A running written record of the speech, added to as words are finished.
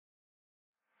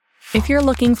If you're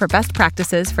looking for best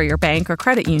practices for your bank or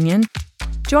credit union,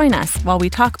 join us while we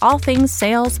talk all things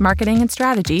sales, marketing, and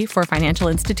strategy for financial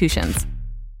institutions.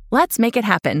 Let's make it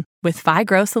happen with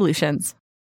FiGrow Solutions.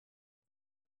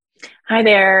 Hi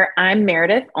there, I'm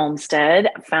Meredith Olmstead,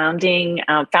 founder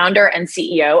and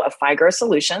CEO of FiGrow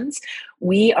Solutions.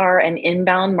 We are an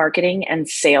inbound marketing and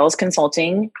sales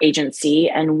consulting agency,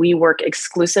 and we work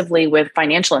exclusively with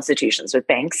financial institutions, with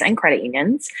banks and credit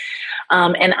unions.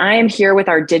 And I am here with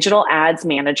our digital ads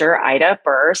manager, Ida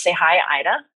Burr. Say hi,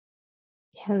 Ida.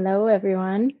 Hello,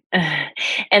 everyone.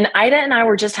 And Ida and I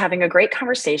were just having a great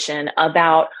conversation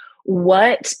about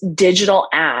what digital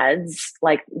ads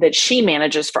like that she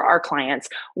manages for our clients,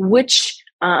 which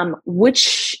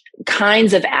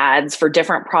kinds of ads for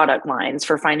different product lines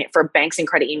for banks and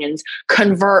credit unions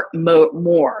convert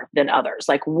more than others.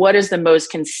 Like, what is the most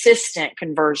consistent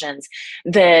conversions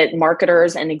that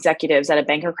marketers and executives at a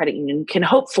bank or credit union can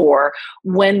hope for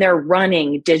when they're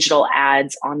running digital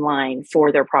ads online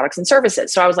for their products and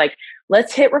services? So I was like,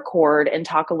 let's hit record and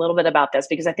talk a little bit about this,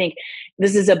 because I think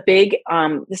this is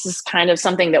this is kind of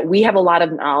something that we have a lot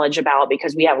of knowledge about,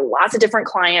 because we have lots of different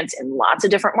clients in lots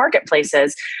of different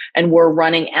marketplaces, and we're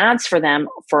running ads for them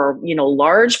for,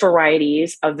 large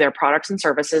varieties of their products and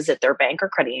services at their bank or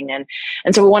credit union.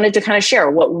 And so we wanted to kind of share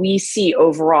what we see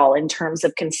overall in terms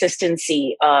of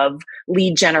consistency of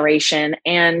lead generation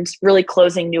and really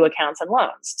closing new accounts and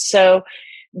loans. So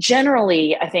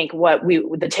generally, I think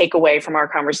the takeaway from our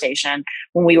conversation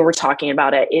when we were talking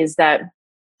about it is that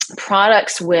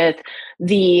products with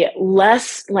the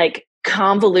less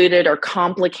convoluted or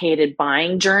complicated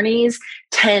buying journeys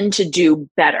tend to do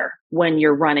better when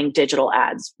you're running digital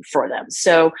ads for them.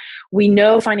 So we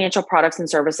know financial products and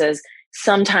services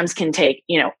sometimes can take,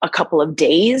 a couple of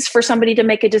days for somebody to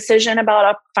make a decision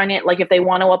about if they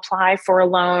want to apply for a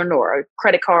loan or a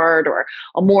credit card or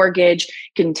a mortgage,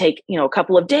 can take, a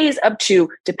couple of days up to,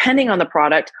 depending on the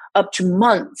product, up to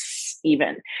months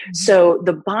even. Mm-hmm. So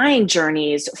the buying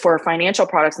journeys for financial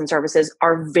products and services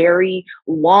are very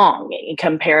long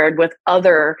compared with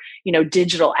other,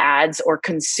 digital ads or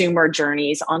consumer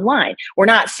journeys online. We're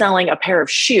not selling a pair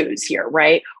of shoes here,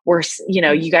 right?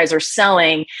 You guys are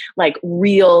selling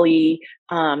really,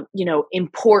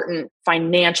 important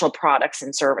financial products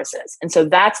and services. And so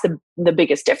that's the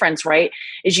biggest difference, right?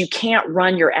 Is you can't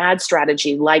run your ad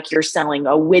strategy like you're selling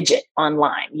a widget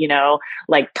online,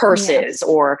 like purses, yes,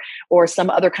 or some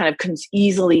other kind of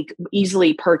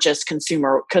easily purchased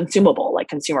consumable, like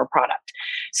consumer product.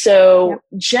 So yep.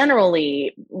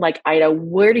 Generally, Ida,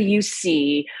 where do you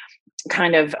see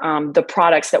kind of the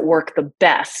products that work the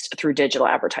best through digital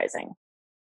advertising?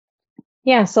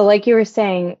 Yeah, so like you were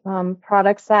saying,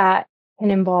 products that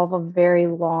can involve a very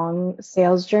long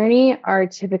sales journey are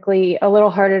typically a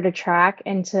little harder to track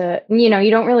and you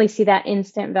don't really see that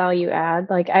instant value ad.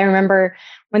 Like, I remember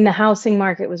when the housing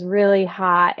market was really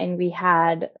hot and we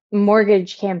had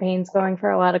mortgage campaigns going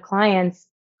for a lot of clients,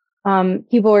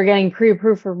 people were getting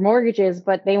pre-approved for mortgages,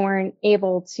 but they weren't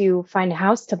able to find a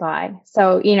house to buy.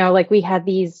 So, we had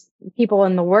these people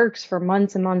in the works for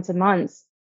months and months and months.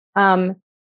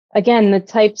 Again, the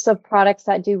types of products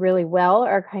that do really well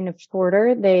are kind of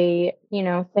shorter. They,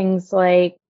 things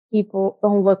like people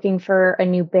looking for a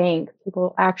new bank,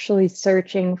 people actually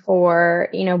searching for,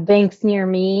 banks near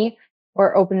me,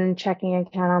 or opening a checking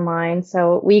account online.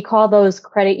 So we call those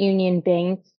credit union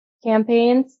bank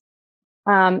campaigns.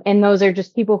 And those are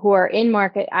just people who are in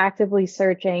market actively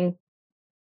searching,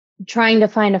 trying to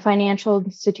find a financial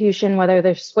institution, whether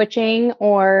they're switching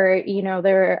or,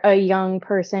 they're a young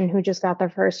person who just got their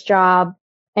first job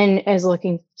and is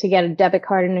looking to get a debit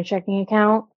card and a checking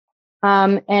account.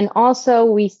 And also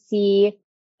we see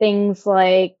things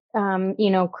like,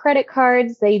 credit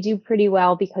cards. They do pretty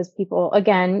well because people,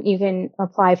 again, you can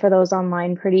apply for those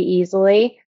online pretty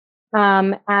easily,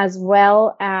 as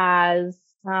well as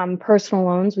personal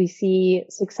loans. We see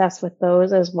success with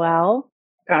those as well.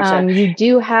 Gotcha. You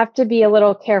do have to be a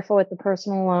little careful with the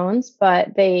personal loans,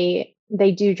 but they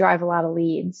do drive a lot of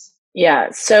leads. Yeah.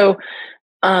 So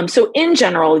in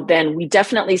general, then we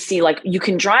definitely see you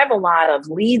can drive a lot of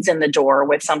leads in the door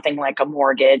with something like a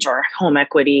mortgage or home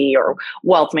equity or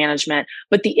wealth management.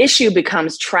 But the issue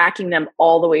becomes tracking them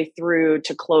all the way through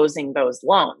to closing those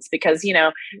loans, because,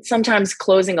 sometimes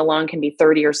closing a loan can be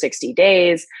 30 or 60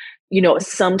 days.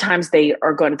 Sometimes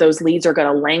those leads are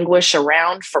going to languish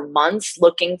around for months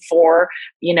looking for,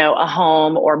 a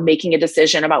home or making a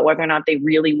decision about whether or not they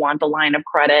really want the line of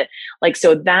credit.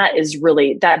 So that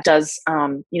does,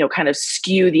 kind of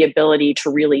skew the ability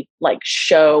to really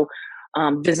show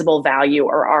visible value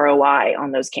or ROI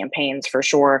on those campaigns for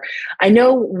sure. I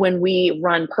know when we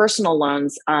run personal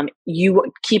loans,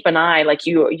 you keep an eye, like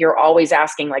you're always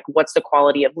asking, like, what's the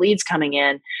quality of leads coming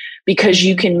in, because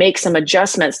you can make some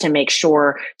adjustments to make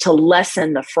sure to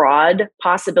lessen the fraud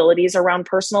possibilities around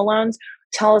personal loans.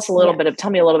 Tell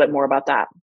me a little bit more about that.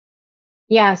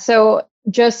 Yeah. So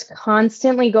just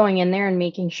constantly going in there and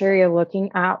making sure you're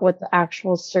looking at what the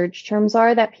actual search terms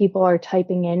are that people are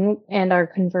typing in and are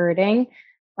converting.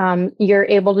 You're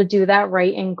able to do that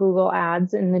right in Google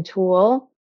Ads in the tool.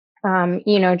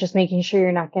 Just making sure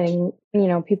you're not getting,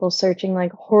 people searching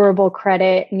like horrible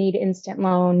credit, need instant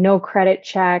loan, no credit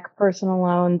check, personal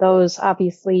loan. Those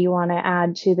obviously you want to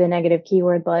add to the negative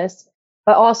keyword list,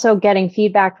 but also getting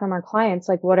feedback from our clients,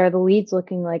 like what are the leads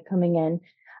looking like coming in?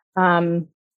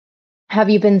 Have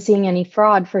you been seeing any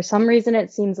fraud? For some reason,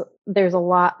 it seems there's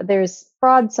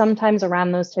fraud sometimes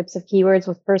around those types of keywords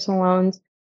with personal loans,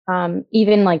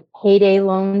 even like payday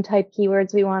loan type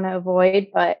keywords we want to avoid.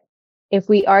 But if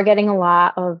we are getting a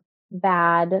lot of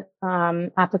bad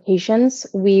applications,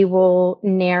 we will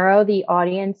narrow the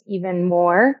audience even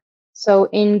more. So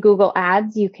in Google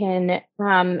Ads, you can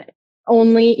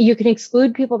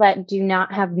exclude people that do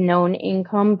not have known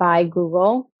income by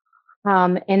Google.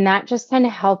 And that just kind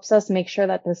of helps us make sure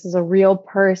that this is a real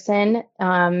person.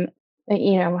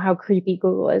 How creepy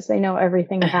Google is. They know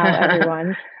everything about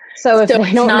everyone. So if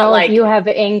they don't know if you have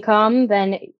income,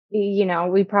 then,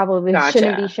 we probably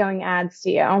shouldn't be showing ads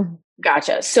to you.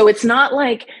 Gotcha. So it's not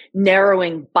like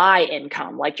narrowing by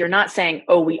income. Like you're not saying,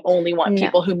 oh, we only want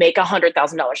people who make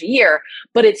 $100,000 a year,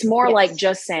 but it's more like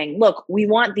just saying, look, we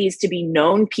want these to be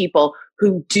known people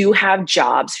who do have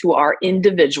jobs, who are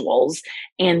individuals.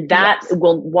 And that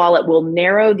while it will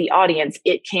narrow the audience,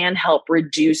 it can help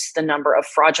reduce the number of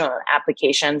fraudulent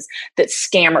applications that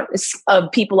scammers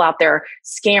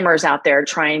out there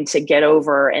trying to get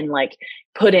over and like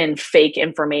put in fake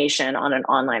information on an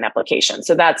online application.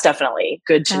 So that's definitely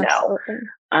good to know.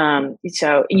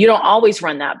 So you don't always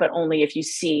run that, but only if you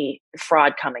see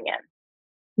fraud coming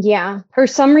in. Yeah. For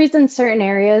some reason, certain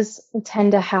areas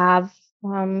tend to have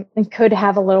and could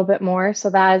have a little bit more. So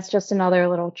that is just another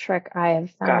little trick I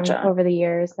have found over the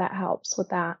years that helps with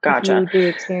that. If you do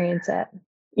experience it.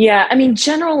 Yeah, I mean,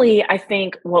 generally, I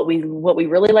think what we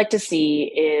really like to see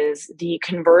is the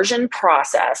conversion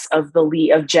process of the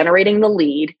lead, of generating the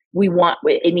lead.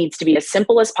 It needs to be as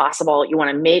simple as possible. You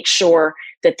want to make sure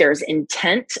that there's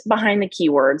intent behind the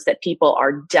keywords, that people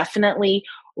are definitely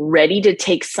ready to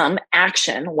take some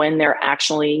action when they're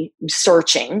actually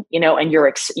searching, and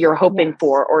you're hoping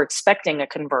for or expecting a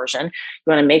conversion. You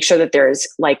want to make sure that there's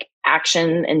like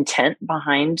action intent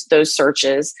behind those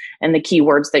searches and the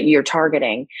keywords that you're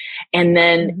targeting. And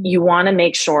then you want to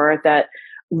make sure that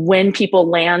when people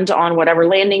land on whatever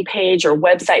landing page or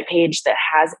website page that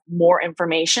has more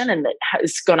information and that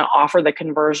is going to offer the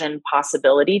conversion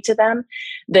possibility to them,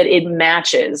 that it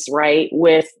matches right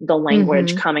with the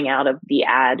language coming out of the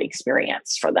ad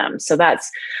experience for them. So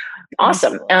that's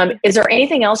awesome. Is there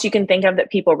anything else you can think of that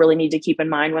people really need to keep in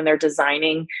mind when they're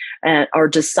designing or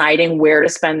deciding where to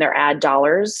spend their ad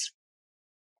dollars?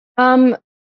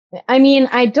 I mean,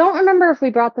 I don't remember if we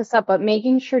brought this up, but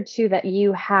making sure too that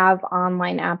you have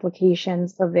online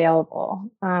applications available.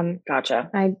 Gotcha.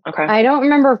 I don't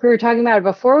remember if we were talking about it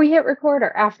before we hit record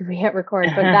or after we hit record,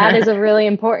 but that is a really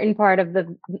important part of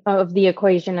the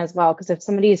equation as well. Because if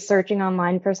somebody is searching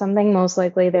online for something, most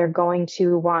likely they're going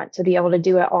to want to be able to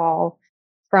do it all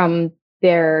from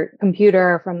their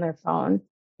computer or from their phone.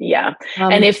 Yeah.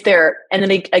 And if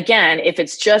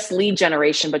it's just lead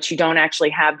generation, but you don't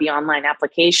actually have the online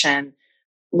application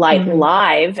like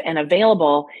live and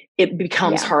available, it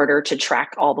becomes harder to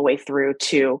track all the way through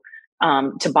to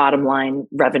bottom line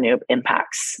revenue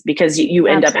impacts, because you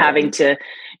end up having to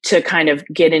kind of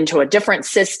get into a different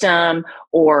system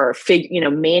or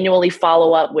manually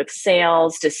follow up with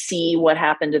sales to see what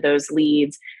happened to those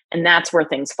leads. And that's where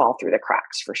things fall through the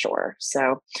cracks for sure.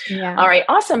 So, all right,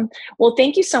 awesome. Well,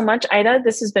 thank you so much, Ida.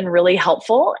 This has been really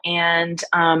helpful. And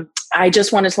I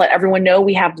just wanted to let everyone know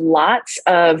we have lots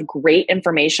of great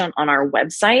information on our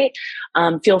website.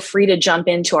 Feel free to jump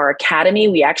into our academy.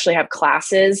 We actually have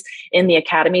classes in the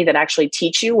academy that actually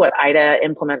teach you what Ida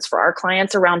implements for our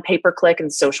clients around pay-per-click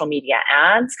and social media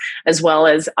ads, as well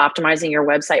as optimizing your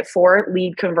website for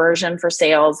lead conversion, for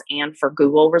sales, and for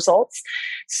Google results.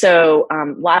 So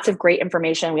lots of great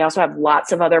information. We also have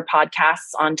lots of other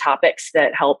podcasts on topics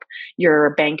that help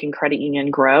your bank and credit union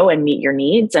grow and meet your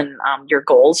needs and your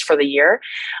goals for the year.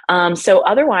 So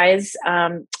otherwise,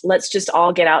 let's just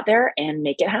all get out there and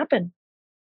make it happen.